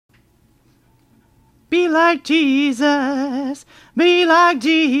Be like Jesus, be like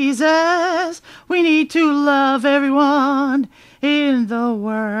Jesus. We need to love everyone in the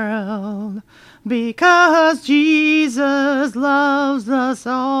world because Jesus loves us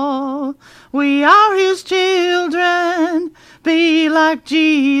all. We are his children. Be like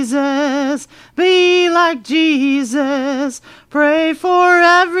Jesus, be like Jesus. Pray for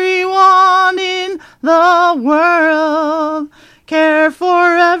everyone in the world. Care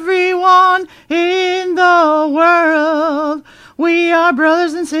for everyone in the world. We are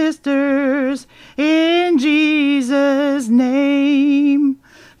brothers and sisters in Jesus' name.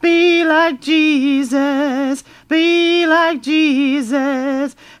 Be like Jesus, be like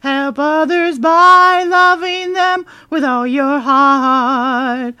Jesus. Help others by loving them with all your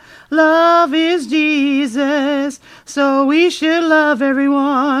heart. Love is Jesus, so we should love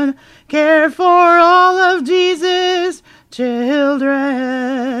everyone. Care for all of Jesus'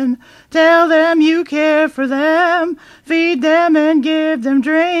 children. Tell them you care for them. Feed them and give them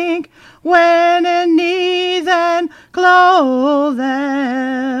drink. When in need, then clothe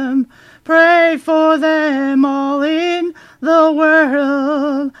them. Pray for them all in the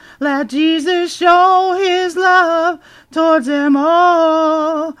world. Let Jesus show his love towards them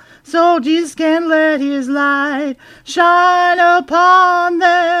all, so Jesus can let his light shine upon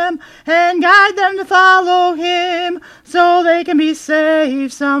them and guide them to follow him so they can be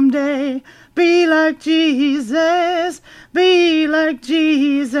saved someday. Be like Jesus, be like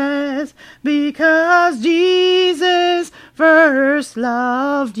Jesus, because Jesus first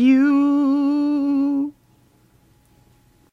loved you.